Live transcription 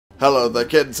Hello there,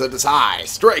 kids, it is I,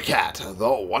 Stray Cat, the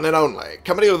one and only,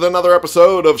 coming to you with another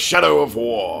episode of Shadow of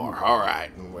War.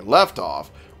 Alright, and we left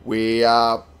off. We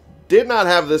did not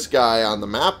have this guy on the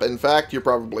map. In fact, you're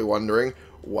probably wondering,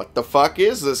 what the fuck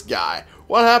is this guy?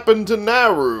 What happened to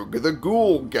Narug, the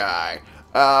ghoul guy?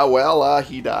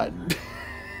 He died.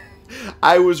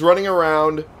 I was running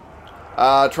around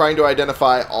trying to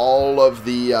identify all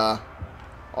the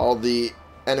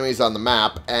enemies on the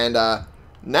map, and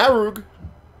Narug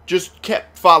just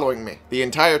kept following me the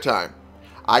entire time.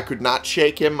 I could not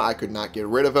shake him. I could not get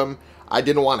rid of him. I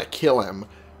didn't want to kill him.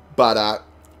 But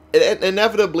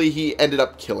inevitably, he ended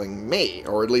up killing me,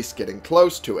 or at least getting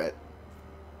close to it.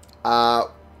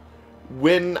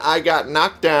 When I got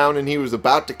knocked down and he was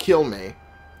about to kill me,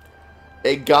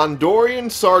 a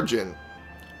Gondorian sergeant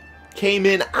came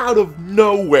in out of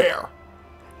nowhere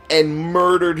and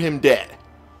murdered him dead.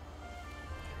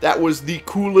 That was the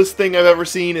coolest thing I've ever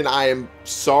seen, and I am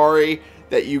sorry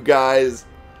that you guys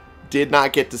did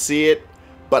not get to see it,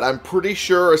 but I'm pretty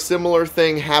sure a similar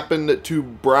thing happened to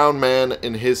Brown Man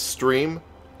in his stream.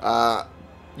 Yeah,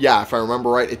 if I remember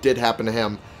right, it did happen to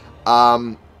him.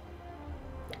 And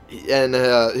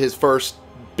his first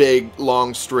big,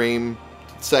 long stream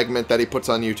segment that he puts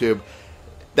on YouTube,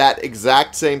 that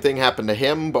exact same thing happened to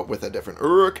him, but with a different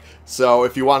Uruk. So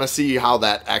if you want to see how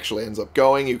that actually ends up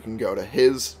going, you can go to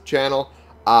his channel.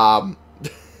 I'm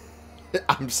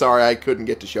sorry I couldn't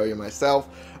get to show you myself,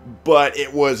 but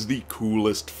it was the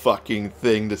coolest fucking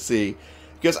thing to see.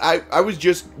 Because I was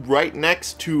just right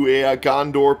next to a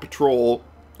Gondorian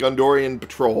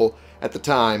patrol at the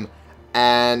time,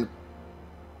 and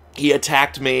he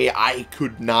attacked me. I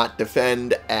could not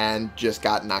defend and just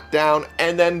got knocked down,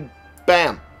 and then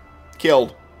bam,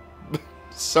 killed.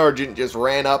 Sergeant just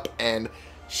ran up and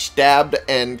stabbed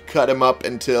and cut him up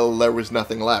until there was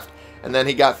nothing left. And then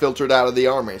he got filtered out of the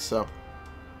army, so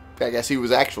I guess he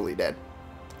was actually dead.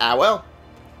 Ah, well.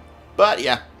 But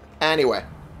yeah, anyway,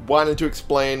 wanted to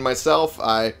explain myself.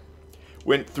 I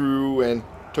went through and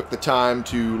took the time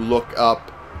to look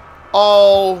up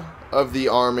all of the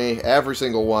army, every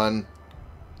single one.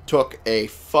 Took a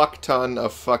fuck ton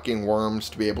of fucking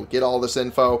worms to be able to get all this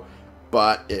info,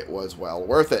 but it was well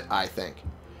worth it, I think.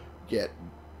 Get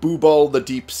Bubal the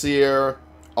Deep Seer,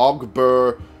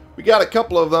 Ogbur. We got a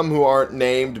couple of them who aren't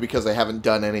named because they haven't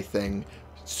done anything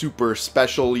super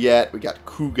special yet. We got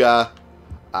Kuga,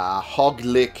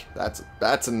 Hoglik.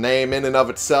 That's a name in and of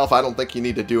itself. I don't think you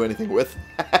need to do anything with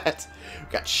that.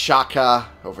 We got Shaka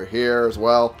over here as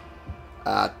well.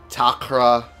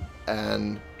 Takra,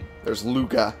 and there's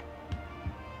Luga.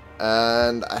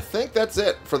 And I think that's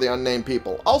it for the unnamed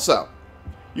people. Also,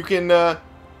 you can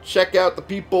check out the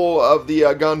people of the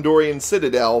Gondorian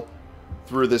Citadel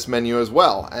through this menu as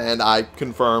well. And I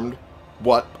confirmed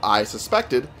what I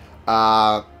suspected.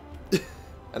 And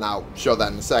I'll show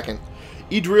that in a second.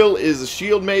 Idril is a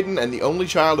shield maiden and the only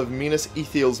child of Minas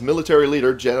Ithil's military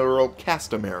leader, General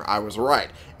Castamir. I was right.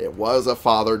 It was a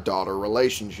father-daughter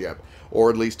relationship. Or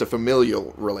at least a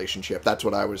familial relationship. That's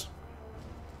what I was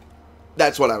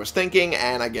thinking,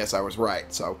 and I guess I was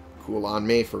right. So, cool on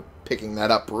me for picking that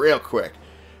up real quick.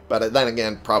 But then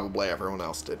again, probably everyone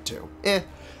else did too.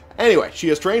 Anyway, she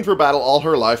has trained for battle all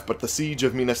her life, but the siege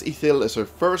of Minas Ithil is her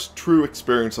first true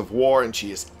experience of war, and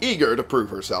she is eager to prove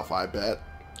herself, I bet.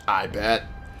 I bet.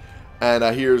 And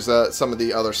here's some of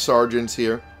the other sergeants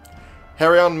here.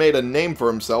 Harion made a name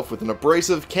for himself with an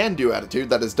abrasive, can-do attitude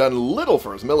that has done little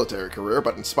for his military career,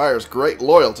 but inspires great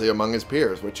loyalty among his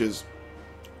peers, which is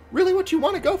really what you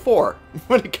want to go for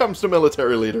when it comes to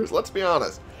military leaders, let's be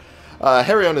honest.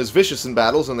 Harion is vicious in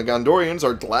battles, and the Gondorians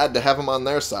are glad to have him on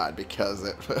their side, because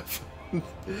it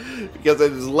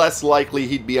is less likely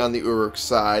he'd be on the Uruk's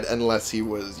side unless he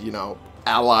was, you know,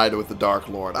 allied with the Dark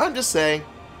Lord. I'm just saying.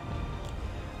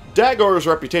 Dagor's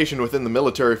reputation within the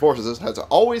military forces has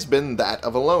always been that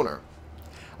of a loner.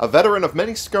 A veteran of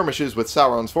many skirmishes with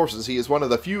Sauron's forces, he is one of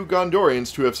the few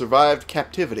Gondorians to have survived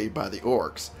captivity by the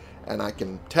orcs. And I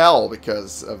can tell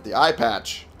because of the eye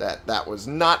patch that that was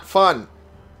not fun.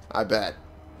 I bet.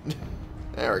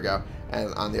 There we go.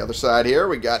 And on the other side here,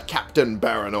 we got Captain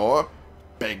Baranor.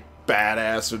 Big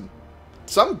badass with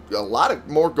a lot of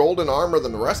more golden armor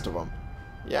than the rest of them.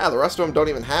 Yeah, the rest of them don't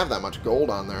even have that much gold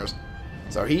on theirs.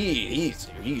 So he's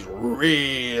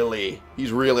really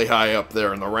high up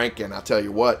there in the ranking, I'll tell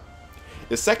you what.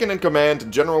 His second in command,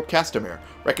 General Castamir,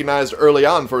 recognized early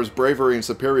on for his bravery and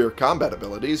superior combat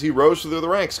abilities, he rose through the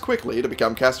ranks quickly to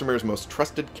become Castamir's most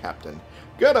trusted captain.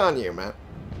 Good on you, man.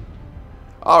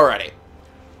 Alrighty.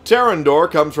 Tarandor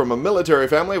comes from a military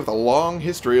family with a long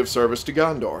history of service to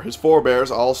Gondor. His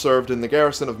forebears all served in the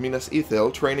garrison of Minas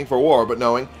Ithil, training for war, but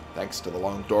knowing, thanks to the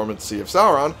long dormancy of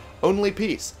Sauron, only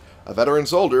peace. A veteran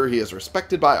soldier, he is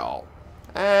respected by all.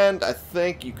 And I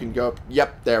think you can go...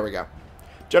 Yep, there we go.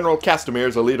 General Castamir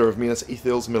is a leader of Minas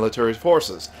Ithil's military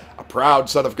forces. A proud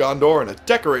son of Gondor and a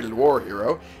decorated war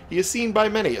hero, he is seen by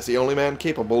many as the only man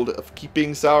capable of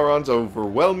keeping Sauron's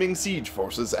overwhelming siege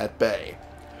forces at bay.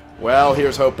 Well,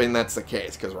 here's hoping that's the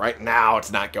case, because right now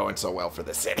it's not going so well for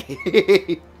the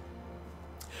city.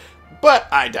 But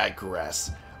I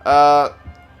digress.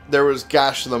 There was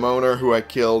Gash the Moaner, who I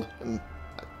killed, and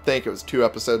I think it was 2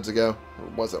 episodes ago. Or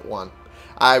was it 1?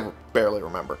 I barely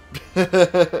remember.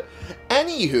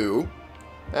 Anywho,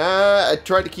 I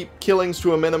tried to keep killings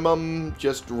to a minimum,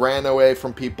 just ran away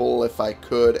from people if I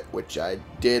could, which I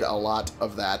did a lot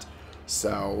of that.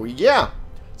 So, yeah.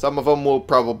 Some of them will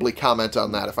probably comment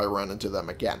on that if I run into them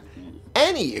again.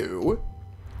 Anywho,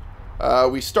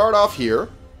 we start off here.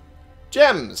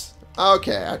 Gems.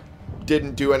 Okay, I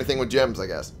didn't do anything with gems, I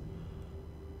guess.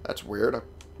 That's weird. I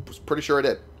was pretty sure I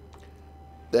did.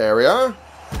 There we are.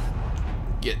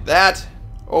 Get that.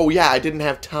 Oh, yeah, I didn't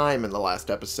have time in the last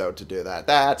episode to do that.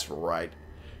 That's right.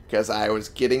 Because I was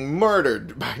getting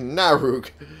murdered by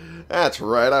Naruk. That's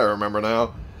right, I remember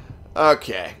now.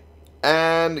 Okay.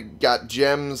 And got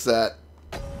gems that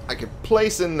I could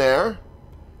place in there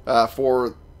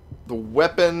for the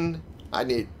weapon. I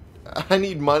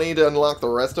need money to unlock the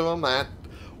rest of them.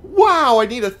 Wow, I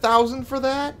need 1,000 for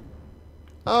that?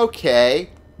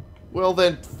 Okay. Well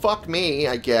then, fuck me,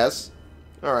 I guess.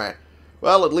 Alright.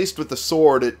 Well, at least with the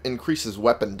sword, it increases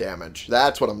weapon damage.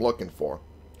 That's what I'm looking for.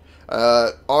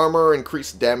 Armor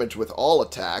increased damage with all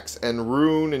attacks, and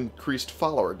rune increased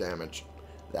follower damage.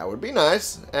 That would be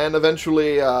nice, and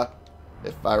eventually,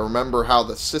 if I remember how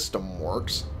the system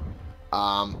works,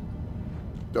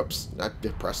 oops, I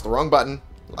pressed the wrong button,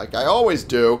 like I always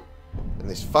do in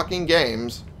these fucking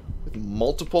games, with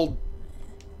multiple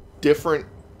different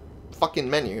fucking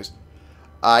menus.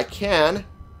 I can,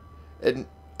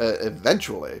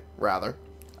 eventually, rather,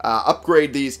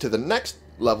 upgrade these to the next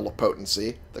level of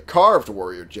potency, the Carved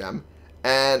Warrior Gem,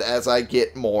 and as I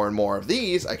get more and more of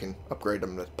these, I can upgrade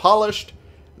them to Polished,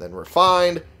 then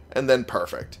Refined, and then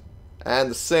Perfect.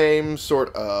 And the same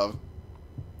sort of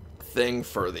thing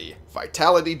for the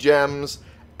Vitality Gems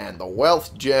and the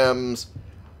Wealth Gems,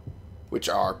 which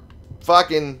are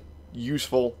fucking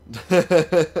useful.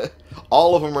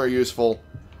 All of them are useful.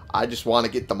 I just want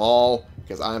to get them all,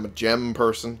 because I am a gem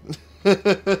person.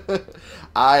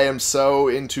 I am so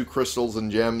into crystals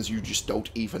and gems, you just don't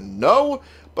even know.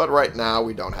 But right now,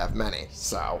 we don't have many,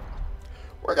 so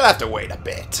we're going to have to wait a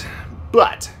bit.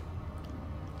 But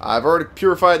I've already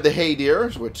purified the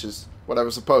Haydirs, which is what I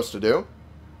was supposed to do.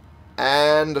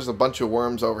 And there's a bunch of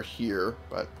worms over here,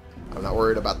 but I'm not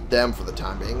worried about them for the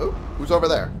time being. Ooh, who's over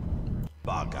there?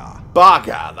 Baga.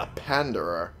 Baga, the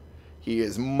Panderer. He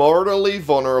is mortally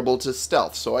vulnerable to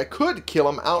stealth, so I could kill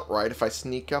him outright if I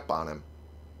sneak up on him.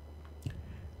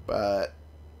 But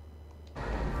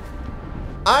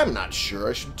I'm not sure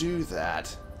I should do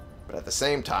that. But at the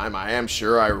same time, I am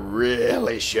sure I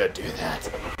really should do that.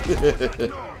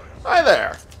 Hi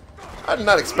there. I did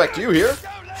not expect you here.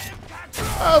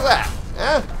 How's that?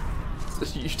 Eh?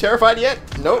 You terrified yet?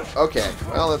 Nope. Okay.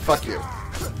 Well, then fuck you.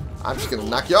 I'm just going to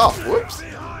knock you off. Whoops.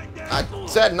 I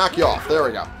said knock you off. There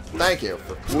we go. Thank you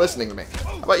for listening to me.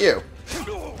 How about you?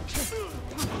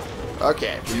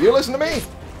 Okay. Will you listen to me?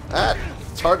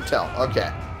 It's hard to tell. Okay.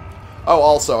 Oh,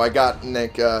 also, I got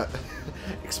Nick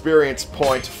experience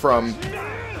point from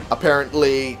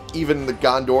apparently even the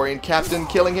Gondorian captain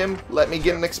killing him let me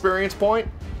get an experience point.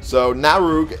 So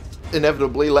Narug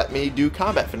inevitably let me do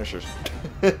combat finishers.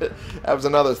 That was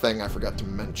another thing I forgot to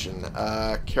mention.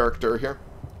 Character here.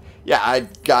 Yeah, I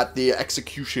got the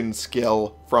execution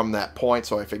skill from that point,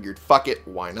 so I figured, fuck it,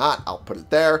 why not? I'll put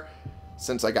it there,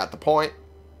 since I got the point.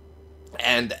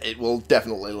 And it will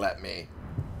definitely let me,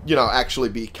 you know, actually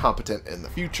be competent in the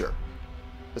future.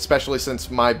 Especially since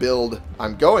my build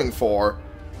I'm going for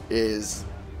is,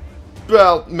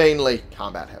 well, mainly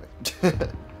combat heavy.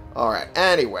 Alright,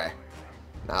 anyway.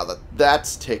 Now that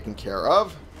that's taken care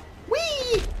of.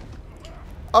 Whee!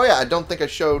 Oh yeah, I don't think I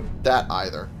showed that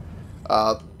either.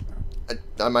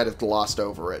 I might have glossed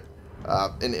over it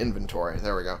in inventory.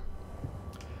 There we go.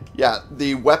 Yeah,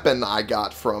 the weapon I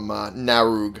got from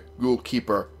Narug,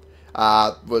 Ghoulkeeper,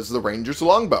 was the Ranger's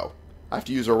Longbow. I have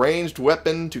to use a ranged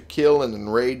weapon to kill an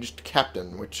enraged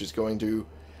captain, which is going to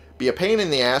be a pain in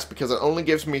the ass because it only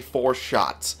gives me 4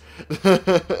 shots.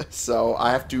 So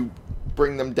I have to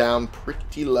bring them down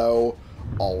pretty low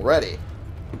already.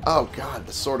 Oh god,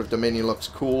 the Sword of Dominion looks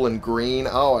cool and green.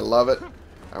 Oh, I love it.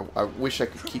 I wish I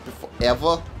could keep it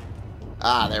forever.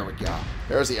 Ah, there we go.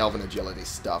 There's the Elven Agility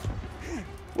stuff.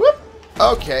 Whoop!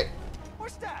 Okay.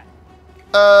 What's that?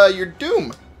 You're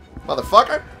Doom,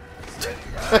 motherfucker.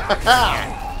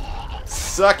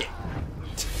 Suck it.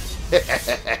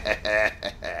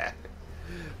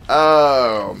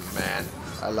 Oh, man.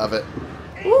 I love it.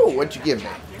 Ooh, what'd you give me?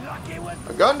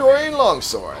 A Gondorian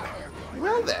longsword.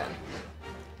 Well, then.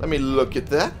 Let me look at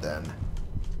that, then.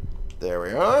 There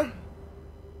we are.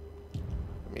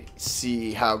 Let me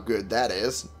see how good that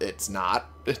is. It's not.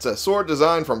 It's a sword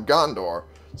design from Gondor,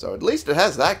 so at least it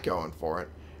has that going for it.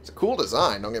 It's a cool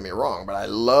design, don't get me wrong, but I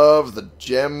love the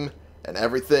gem and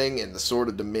everything in the Sword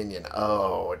of Dominion.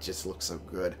 Oh, it just looks so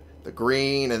good. The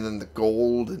green and then the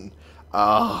gold and...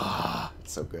 ah,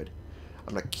 it's so good.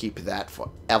 I'm going to keep that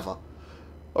forever.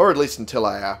 Or at least until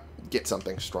I get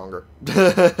something stronger.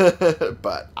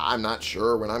 But I'm not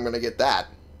sure when I'm going to get that.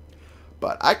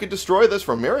 But I could destroy this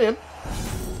from Mirian.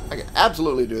 I could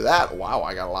absolutely do that. Wow,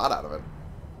 I got a lot out of it.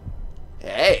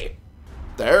 Hey,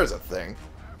 there's a thing.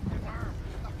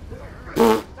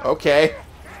 Okay.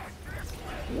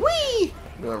 Whee!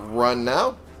 I'm going to run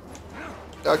now.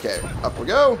 Okay, up we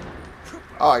go.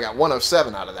 Oh, I got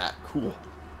 107 out of that. Cool.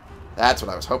 That's what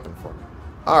I was hoping for.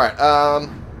 Alright,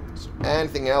 so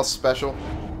anything else special?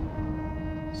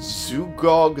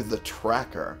 Zugog the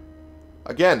Tracker.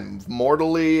 Again,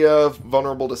 mortally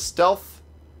vulnerable to stealth.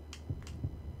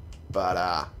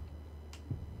 But,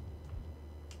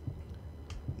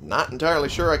 not entirely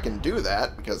sure I can do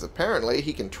that, because apparently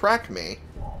he can track me.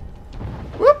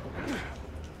 Whoop!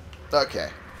 Okay.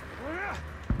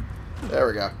 There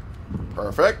we go.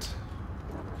 Perfect.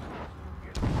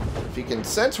 If he can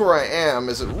sense where I am,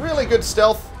 is it really good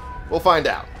stealth? We'll find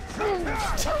out.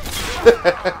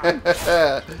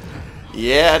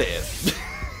 Yeah, it is.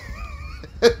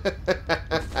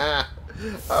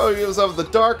 Oh, he was of the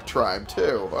Dark Tribe,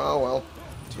 too. Oh, well.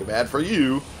 Too bad for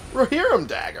you. Rohirrim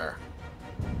Dagger.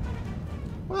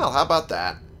 Well, how about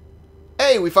that?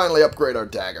 Hey, we finally upgrade our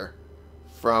dagger.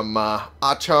 From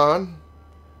Achan,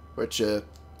 which,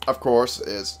 of course,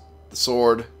 is the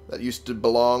sword that used to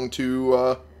belong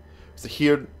to the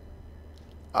Hir...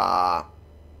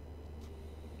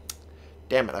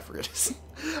 damn it, I forget his...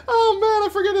 Oh, man, I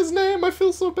forget his name. I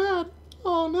feel so bad.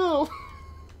 Oh, no.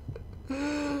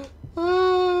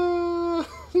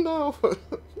 No.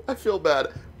 I feel bad.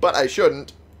 But I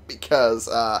shouldn't, because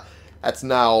that's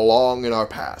now long in our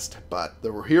past. But the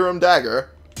Rohirrim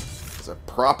dagger is a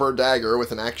proper dagger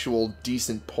with an actual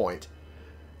decent point.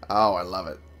 Oh, I love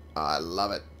it. I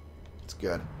love it. It's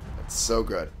good. It's so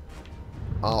good.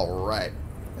 Alright.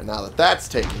 And now that that's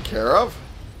taken care of,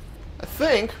 I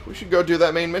think we should go do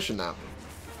that main mission now.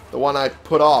 The one I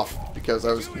put off because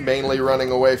I was mainly running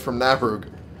away from Navrug.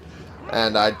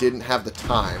 And I didn't have the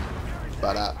time.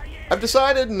 But I've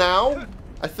decided now,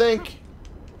 I think,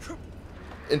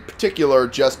 in particular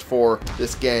just for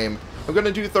this game, I'm going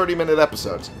to do 30-minute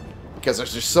episodes. Because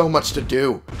there's just so much to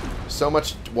do. So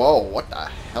much... Whoa, what the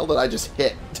hell did I just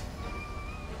hit?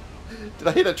 Did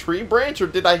I hit a tree branch, or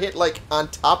did I hit, like, on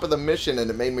top of the mission and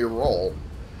it made me roll?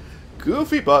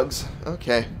 Goofy bugs.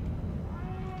 Okay.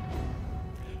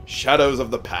 Shadows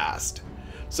of the Past.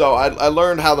 So, I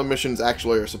learned how the missions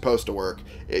actually are supposed to work.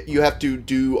 You have to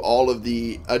do all of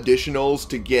the additionals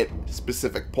to get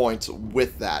specific points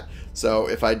with that. So,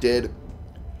 if I did,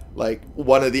 like,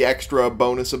 one of the extra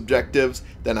bonus objectives,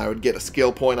 then I would get a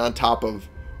skill point on top of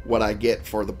what I get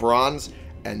for the bronze.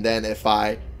 And then if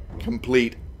I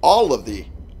complete all of the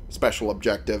special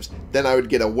objectives, then I would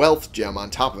get a wealth gem on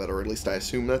top of it, or at least I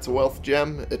assume that's a wealth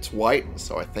gem. It's white,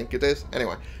 so I think it is.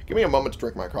 Anyway, give me a moment to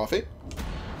drink my coffee.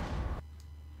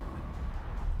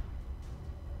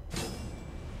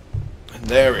 And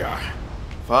there we are.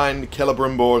 Find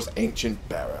Celebrimbor'S ancient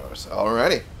barrows.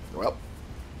 Alrighty. Well,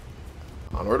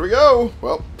 onward we go.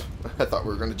 Well, I thought we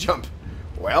were going to jump.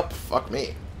 Well, fuck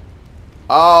me.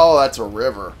 Oh, that's a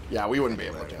river. Yeah, we wouldn't be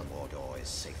able to jump. Mordor is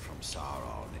safe from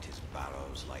Sauron. It is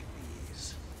barrows like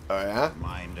these. Oh, yeah?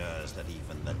 Reminders that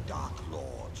even the Dark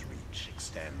Lord's reach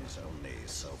extends only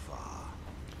so far.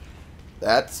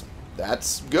 That's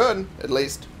good, at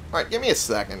least. Alright, give me a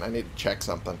second. I need to check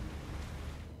something.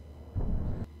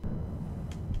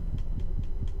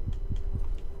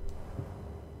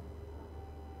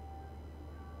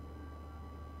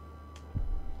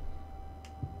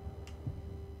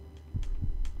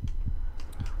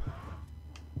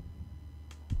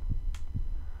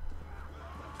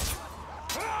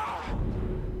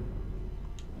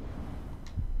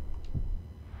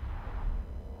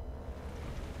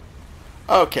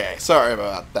 Okay, sorry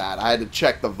about that. I had to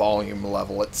check the volume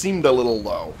level. It seemed a little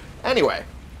low. Anyway,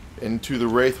 into the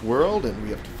Wraith world, and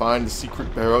we have to find the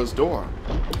secret Barrow's door.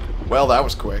 Well, that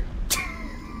was quick.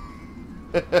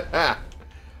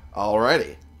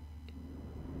 Alrighty.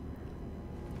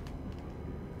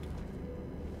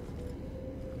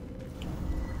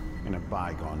 In a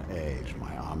bygone age,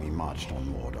 my army marched on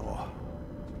Mordor.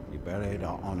 We buried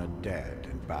our honored dead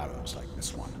in barrows like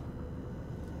this one.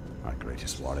 Our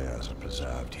greatest warriors are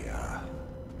preserved here,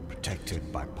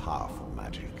 protected by powerful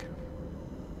magic.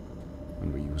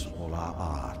 And we used all our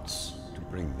arts to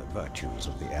bring the virtues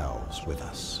of the elves with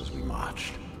us as we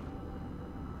marched.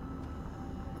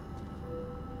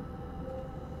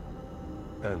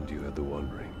 And you had the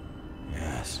One Ring.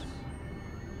 Yes.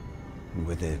 And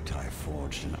with it, I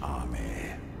forged an army.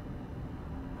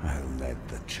 I led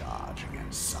the charge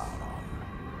against Sauron.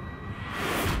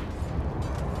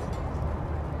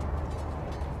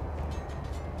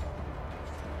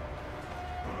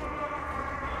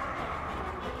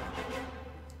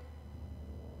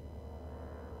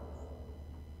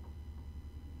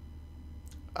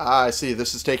 I see.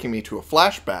 This is taking me to a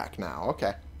flashback now.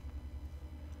 Okay.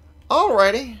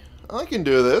 Alrighty. I can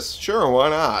do this. Sure, why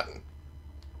not?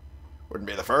 Wouldn't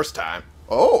be the first time.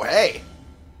 Oh, hey!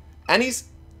 And he's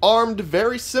armed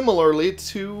very similarly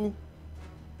to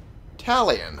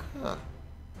Talion. Huh.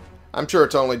 I'm sure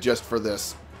it's only just for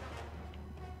this,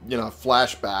 you know,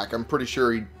 flashback. I'm pretty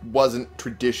sure he wasn't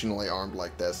traditionally armed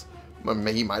like this.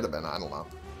 He might have been, I don't know.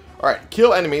 Alright,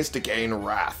 kill enemies to gain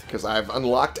wrath, because I've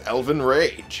unlocked Elven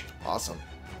Rage. Awesome.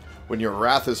 When your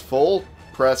wrath is full,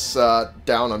 press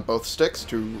down on both sticks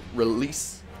to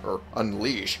release, or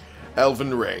unleash,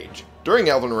 Elven Rage. During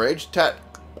Elven Rage, tap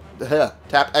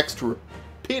X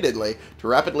repeatedly to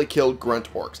rapidly kill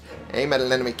grunt orcs. Aim at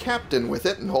an enemy captain with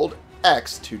it and hold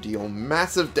X to deal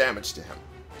massive damage to him.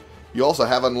 You also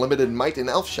have unlimited might in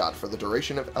elf shot for the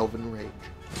duration of Elven Rage.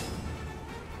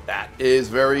 That is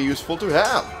very useful to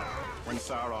have. When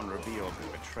Sauron revealed his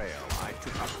betrayal, I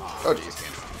took up arms Oh, jeez. against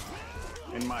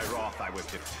him. In my wrath, I was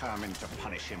determined to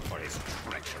punish him for his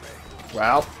treachery.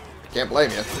 Well, can't blame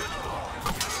you.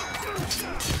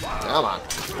 Come on.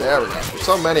 There we go. There's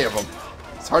so many of them.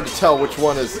 It's hard to tell which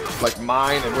one is, like,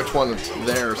 mine and which one is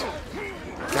theirs.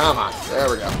 Come on. There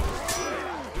we go.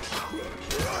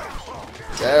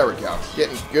 There we go.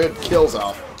 Getting good kills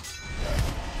off.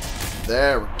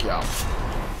 There we go.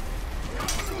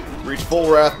 Reach full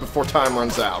wrath before time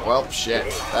runs out. Well, shit.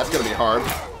 That's gonna be hard.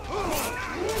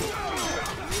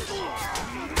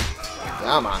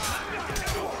 Come on.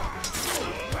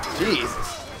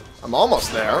 Jesus. I'm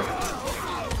almost there.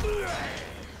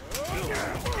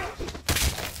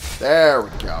 There we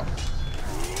go.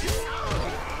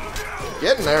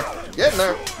 Getting there. Getting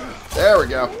there. There we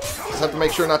go. Just have to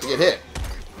make sure not to get hit.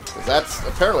 Because that's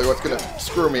apparently what's going to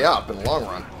screw me up in the long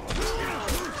run.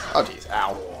 Oh, jeez.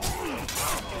 Ow.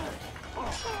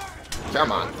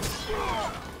 Come on.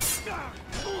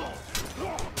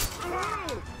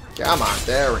 Come on.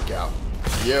 There we go.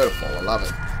 Beautiful. I love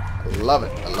it. I love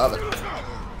it. I love it.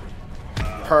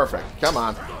 Perfect. Come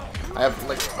on. I have,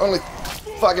 like, only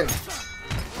fucking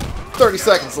 30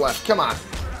 seconds left. Come on.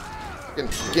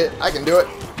 I can do it.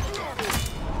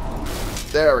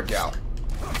 There we go.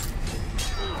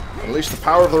 Unleash the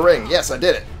power of the ring. Yes, I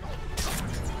did it.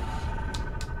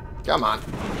 Come on.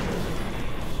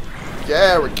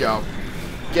 There we go.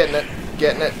 Getting it.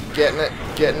 Getting it. Getting it.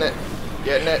 Getting it.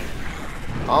 Getting it.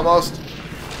 Almost.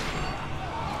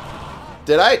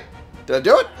 Did I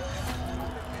do it?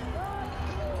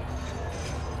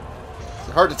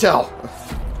 It's hard to tell.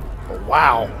 But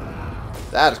wow.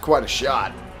 That is quite a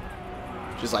shot.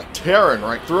 Just like tearing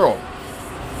right through him.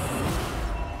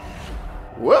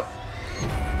 Whoop.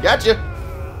 Gotcha.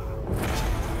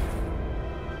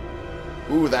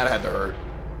 Ooh, that had to hurt.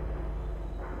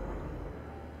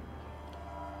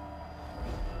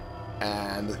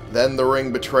 And then the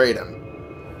ring betrayed him.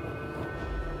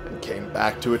 And came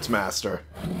back to its master.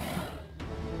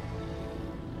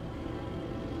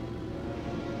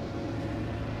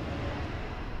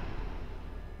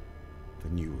 The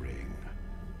new ring,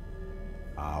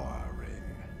 our ring,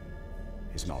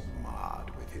 is not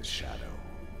marred with his shadow.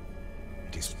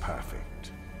 It is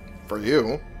perfect. For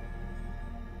you.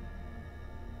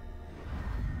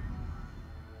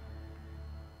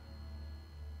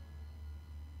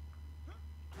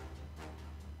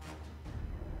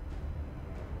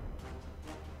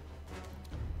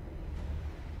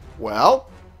 Well,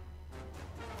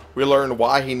 we learned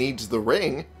why he needs the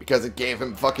ring, because it gave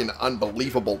him fucking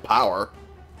unbelievable power.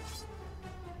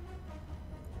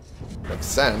 Makes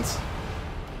sense.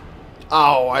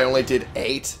 Oh, I only did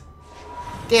 8.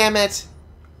 Damn it.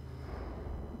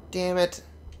 Damn it.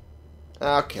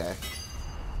 Okay.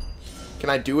 Can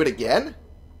I do it again?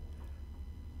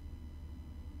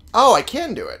 Oh, I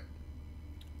can do it.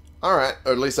 Alright,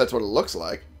 or at least that's what it looks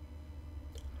like.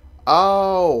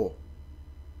 Oh.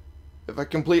 If I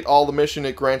complete all the mission,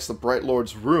 it grants the Bright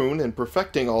Lord's rune, and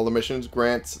perfecting all the missions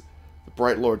grants the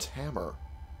Bright Lord's hammer.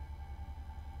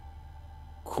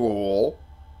 Cool.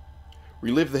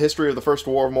 Relive the history of the First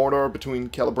War of Mordor between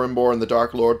Celebrimbor and the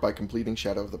Dark Lord by completing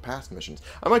Shadow of the Past missions.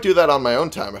 I might do that on my own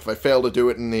time if I fail to do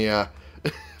it in the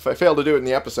if I fail to do it in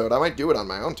the episode. I might do it on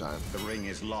my own time. The ring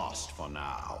is lost for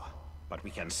now, but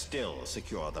we can still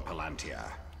secure the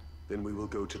Palantir. Then we will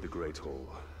go to the Great Hall.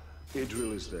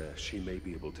 Idril is there. She may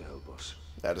be able to help us.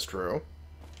 That is true.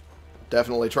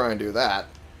 Definitely try and do that.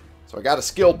 So I got a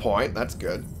skill point. That's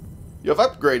good. You have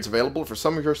upgrades available for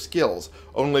some of your skills.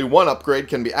 Only one upgrade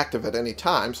can be active at any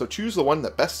time, so choose the one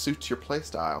that best suits your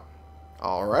playstyle.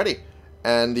 Alrighty.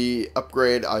 And the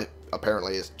upgrade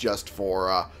apparently is just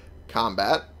for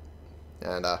combat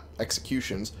and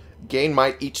executions. Gain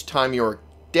might each time you're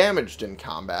damaged in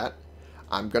combat.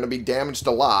 I'm going to be damaged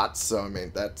a lot, so I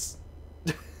mean, that's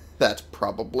that's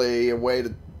probably a way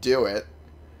to do it.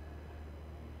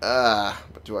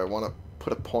 But do I want to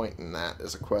put a point in that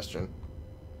is a question.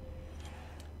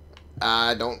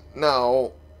 I don't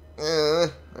know.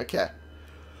 Okay.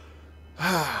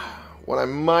 What I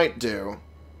might do...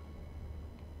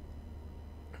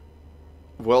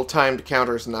 Well-timed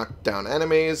counters knock down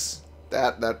enemies.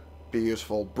 That'd be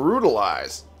useful.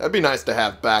 Brutalize. That'd be nice to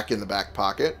have back in the back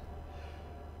pocket.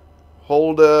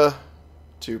 Hold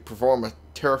to perform a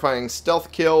terrifying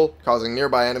stealth kill, causing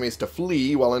nearby enemies to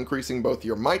flee while increasing both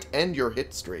your might and your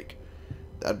hit streak.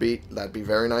 That'd be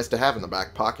very nice to have in the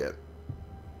back pocket.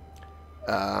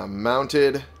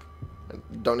 Mounted.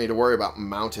 Don't need to worry about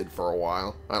mounted for a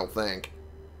while, I don't think.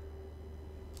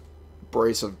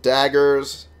 Brace of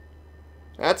daggers.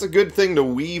 That's a good thing to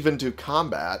weave into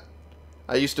combat.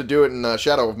 I used to do it in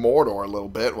Shadow of Mordor a little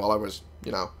bit while I was,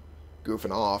 you know,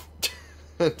 goofing off.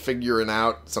 Figuring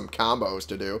out some combos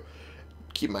to do.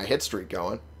 Keep my hit streak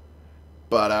going.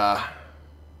 But,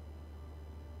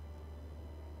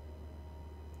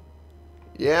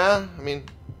 yeah, I mean...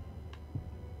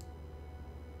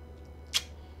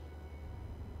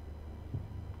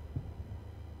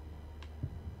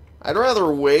 I'd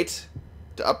rather wait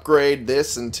to upgrade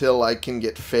this until I can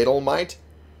get Fatal Might,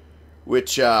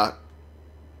 which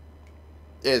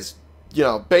is, you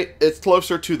know, it's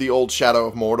closer to the old Shadow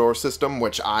of Mordor system,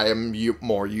 which I am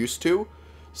more used to.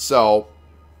 So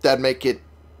that'd make it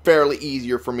fairly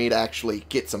easier for me to actually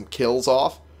get some kills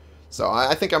off. So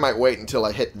I think I might wait until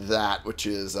I hit that, which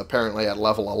is apparently at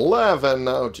level 11.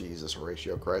 Oh, Jesus,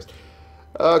 Horatio Christ.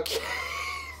 Okay.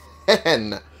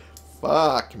 Then.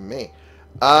 Fuck me.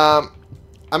 I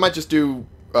might just do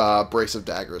Brace of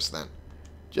Daggers then.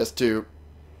 Just to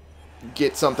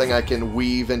get something I can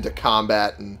weave into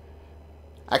combat and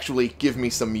actually give me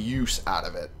some use out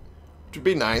of it. Which would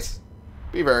be nice.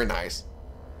 Be very nice.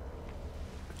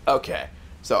 Okay.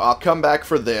 So I'll come back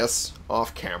for this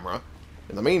off camera.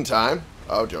 In the meantime...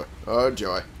 Oh joy. Oh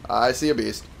joy. I see a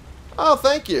beast. Oh,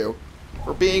 thank you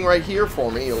for being right here for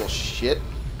me, you little shit.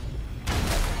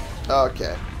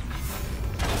 Okay.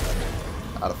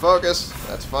 Out of focus.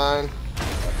 That's fine.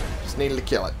 Just needed to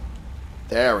kill it.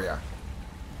 There we are.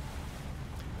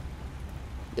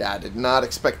 Yeah, I did not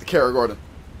expect the Karagor to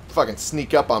fucking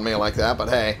sneak up on me like that, but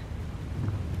hey.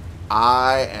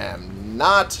 I am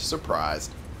not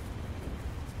surprised.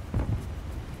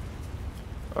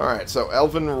 Alright, so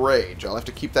Elven Rage. I'll have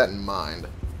to keep that in mind.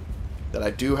 That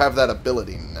I do have that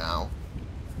ability now.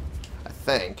 I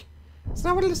think. Isn't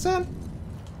that what it said?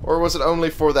 Or was it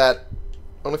only for that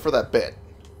bit?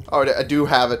 Oh, I do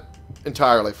have it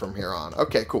entirely from here on.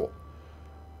 Okay, cool.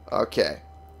 Okay.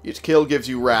 Each kill gives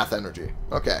you wrath energy.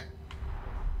 Okay.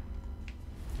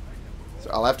 So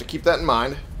I'll have to keep that in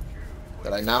mind.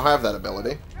 That I now have that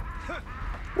ability.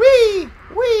 Whee!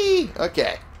 Whee!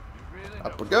 Okay.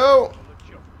 Up we go.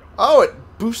 Oh, it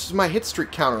boosts my hit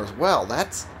streak counter as well.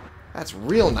 That's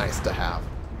real nice to have.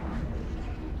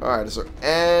 Alright, is there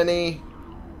any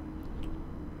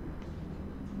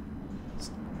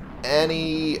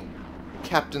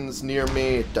captains near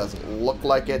me? It doesn't look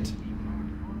like it.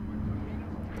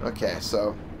 Okay,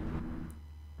 so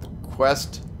the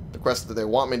quest that they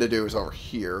want me to do is over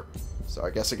here. So I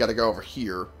guess I gotta go over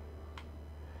here.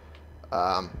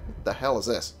 What the hell is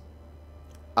this?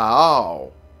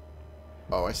 Oh.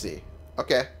 Oh, I see.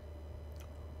 Okay.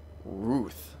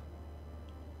 Ruth.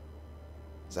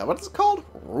 Is that what it's called?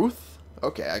 Ruth?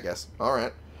 Okay, I guess.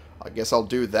 Alright. I guess I'll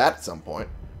do that at some point.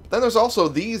 But then there's also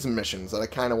these missions that I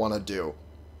kind of want to do.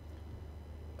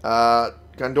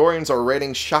 Gondorians are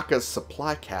raiding Shaka's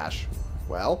supply cache.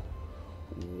 Well,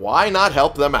 why not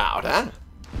help them out, huh?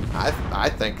 I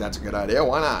think that's a good idea.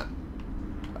 Why not?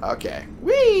 Okay.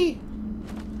 Whee!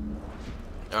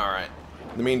 Alright.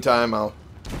 In the meantime, I'll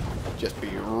just be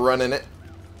running it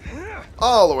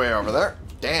all the way over there.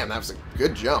 Damn, that was a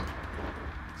good jump.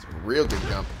 It's a real good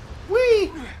jump.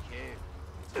 Whee!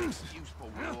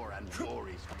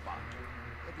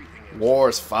 War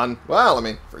is fun. Well, I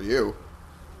mean, for you.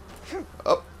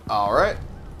 Oh, alright.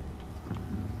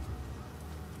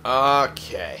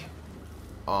 Okay.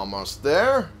 Almost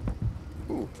there.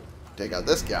 Ooh, take out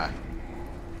this guy.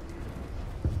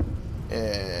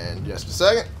 In just a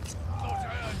second.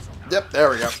 Yep, there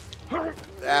we go.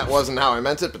 That wasn't how I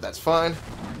meant it, but that's fine.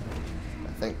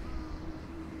 I think.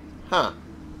 Huh.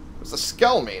 What's the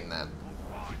skull mean then?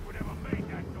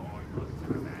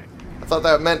 I thought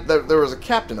that meant that there was a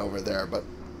captain over there, but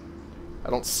I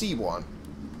don't see one.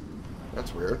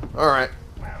 That's weird. Alright.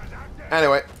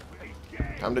 Anyway.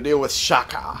 Time to deal with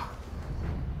Shaka.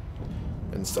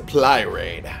 And supply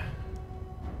raid.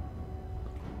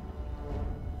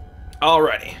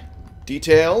 Alrighty.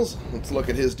 Details. Let's look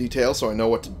at his details so I know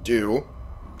what to do.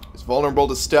 He's vulnerable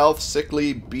to stealth,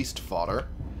 sickly, beast fodder.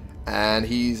 And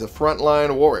he's a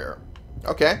frontline warrior.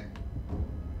 Okay.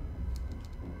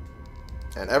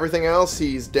 And everything else,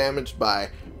 he's damaged by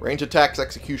range attacks,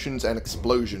 executions, and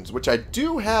explosions. Which I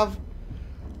do have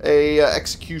a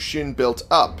execution built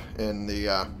up in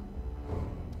the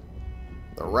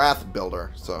Wrath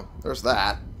Builder. So, there's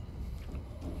that.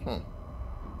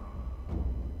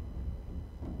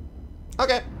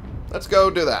 Okay, let's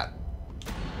go do that.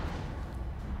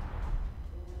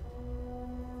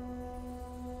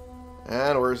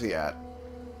 And where's he at?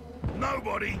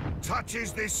 Nobody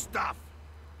touches this stuff,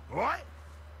 right?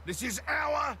 This is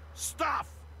our stuff.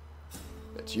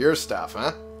 It's your stuff,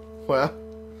 huh? Well,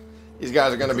 these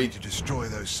guys are going to be... to destroy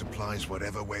those supplies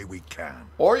whatever way we can.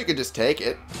 Or you could just take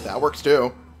it. That works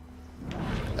too.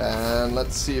 And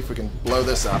let's see if we can blow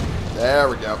this up. There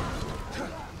we go.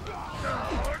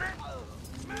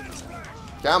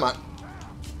 Come on.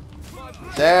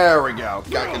 There we go.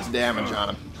 Got his damage on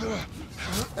him.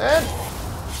 And...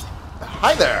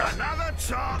 hi there. Another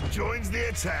Tark joins the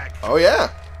attack. Oh,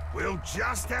 yeah. We'll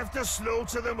just have to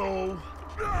slaughter them all.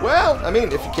 Well, I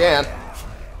mean, if you can.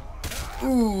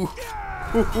 Ooh.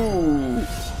 Hoo-hoo.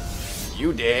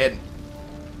 You did.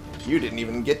 You didn't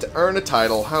even get to earn a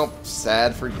title. How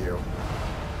sad for you.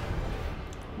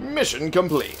 Mission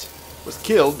complete. Was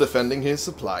killed defending his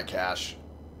supply cache.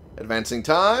 Advancing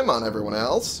time on everyone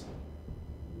else.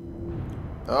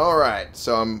 Alright,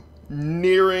 so I'm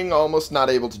nearing almost not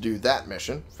able to do that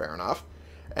mission. Fair enough.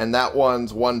 And that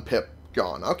one's 1 pip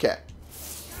gone. Okay.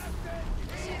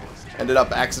 Ended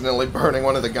up accidentally burning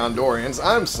one of the Gondorians.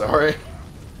 I'm sorry.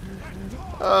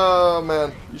 Oh,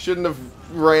 man. You shouldn't have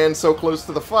ran so close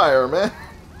to the fire, man.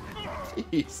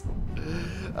 Jeez.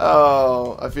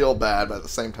 Oh, I feel bad, but at the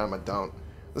same time I don't.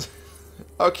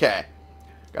 Okay.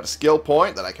 Got a skill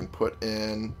point that I can put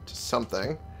into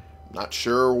something. Not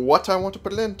sure what I want to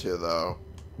put it into, though.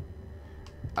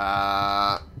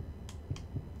 Oh,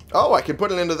 I can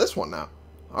put it into this one now.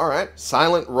 Alright.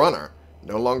 Silent Runner.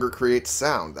 No longer creates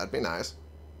sound. That'd be nice.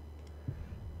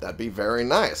 That'd be very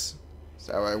nice.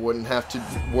 So I wouldn't have to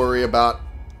worry about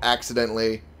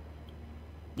accidentally,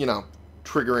 you know,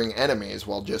 triggering enemies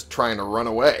while just trying to run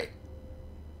away.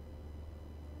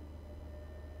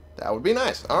 That would be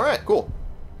nice. Alright, cool.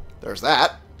 There's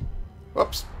that.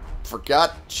 Whoops.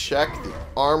 Forgot to check the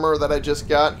armor that I just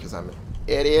got because I'm an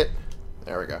idiot.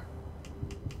 There we go.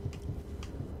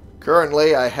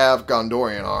 Currently, I have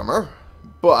Gondorian armor,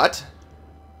 but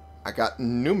I got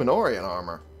Numenorian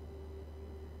armor.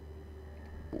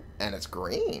 And it's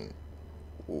green.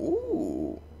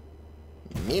 Ooh.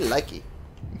 Me likey.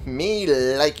 Me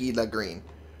likey the green.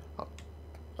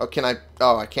 Oh, can I...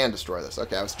 oh, I can destroy this.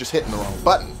 Okay, I was just hitting the wrong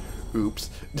button. Oops.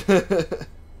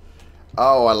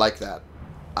 Oh, I like that.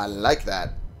 I like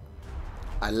that.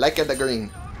 I like it, the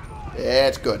green. Yeah,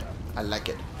 it's good. I like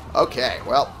it. Okay,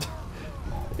 well.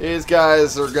 These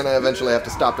guys are going to eventually have to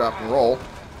stop, drop, and roll.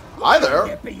 Hi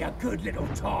there. Be a good little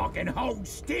talk and hold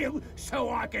still so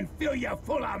I can fill you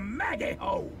full of maggot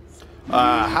holes.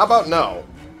 How about no?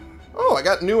 Oh, I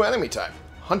got new enemy type.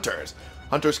 Hunters.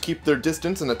 Hunters keep their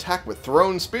distance and attack with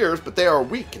thrown spears, but they are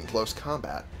weak in close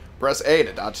combat. Press A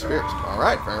to dodge spears.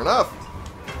 Alright, fair enough.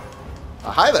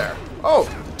 Hi there. Oh,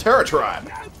 the Terra Tribe.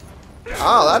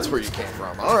 Ah, that's where you came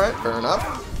from. Alright, fair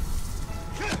enough.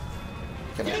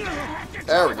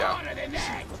 There we go.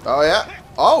 Oh, yeah.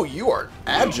 Oh, you are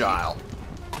agile.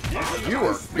 You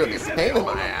are going to be a pain in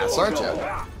my ass, aren't you?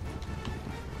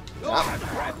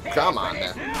 Come on,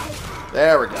 man.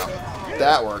 There we go.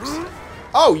 That works.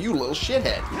 Oh, you little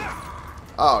shithead.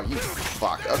 Oh, you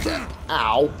fuck. Okay.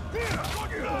 Ow.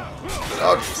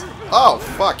 Oh,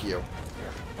 fuck you.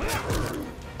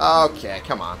 Okay,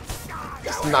 come on.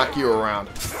 Just knock you around.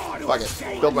 Fuck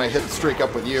it. Build my hit streak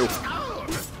up with you.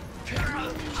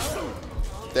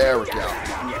 There we go.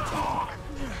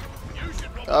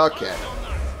 Okay.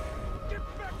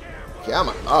 Come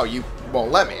on. Oh, you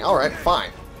won't let me. Alright,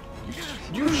 fine.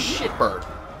 You shitbird.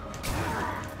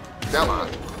 Come on.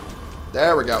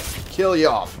 There we go. Kill you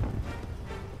off.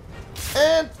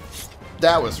 And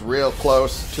that was real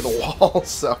close to the wall,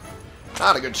 so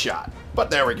not a good shot. But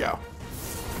there we go.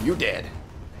 You did.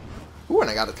 Ooh, and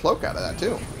I got a cloak out of that,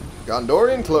 too.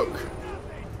 Gondorian cloak.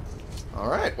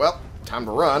 Alright, well, time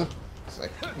to run.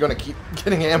 I'm going to keep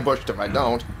getting ambushed if I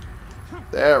don't.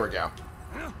 There we go.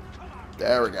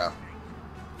 There we go.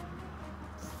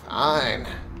 Fine.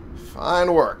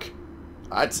 Fine work,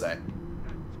 I'd say.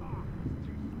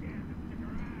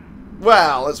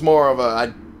 Well, it's more of a...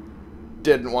 I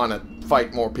didn't want to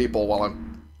fight more people while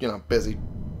I'm, you know, busy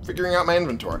figuring out my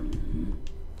inventory.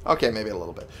 Okay, maybe a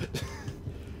little bit.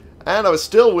 And I was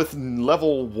still with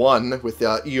level 1 with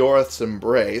Eorth's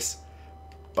Embrace,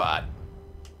 but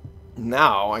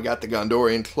now I got the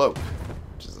Gondorian Cloak,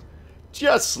 which is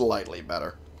just slightly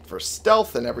better for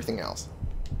stealth and everything else.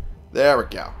 There we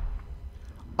go.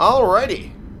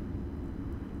 Alrighty.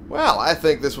 Well, I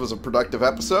think this was a productive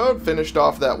episode. Finished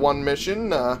off that one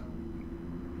mission.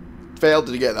 Failed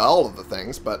to get all of the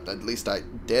things, but at least I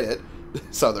did it.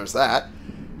 So there's that.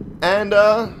 And,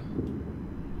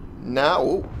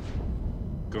 now...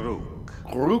 Ooh.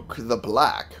 Grook the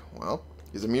Black. Well,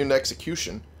 he's immune to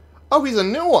execution. Oh, he's a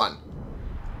new one!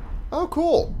 Oh,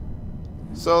 cool.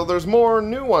 So there's more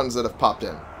new ones that have popped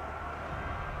in.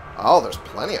 Oh, there's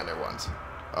plenty of new ones.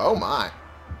 Oh, my.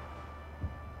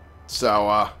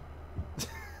 So,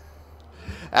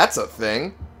 that's a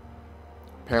thing.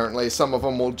 Apparently, some of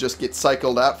them will just get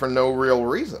cycled out for no real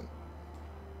reason.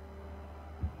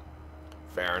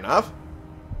 Fair enough.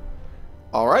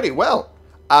 Alrighty, well,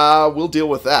 we'll deal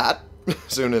with that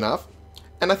soon enough.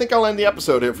 And I think I'll end the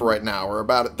episode here for right now. We're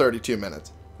about at 32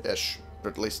 minutes-ish.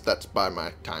 At least that's by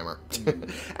my timer.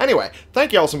 Anyway,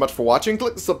 thank you all so much for watching.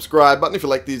 Click the subscribe button if you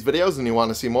like these videos and you want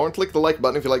to see more. And click the like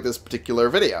button if you like this particular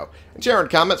video. And share in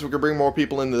comments. We can bring more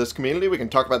people into this community. We can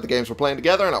talk about the games we're playing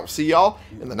together. And I will see y'all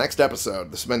in the next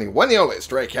episode. This has been the one and only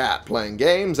Stray Cat, playing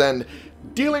games and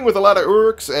dealing with a lot of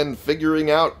Uruks and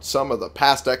figuring out some of the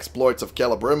past exploits of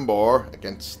Celebrimbor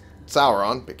against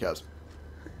Sauron. Because,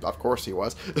 of course he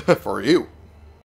was. For you.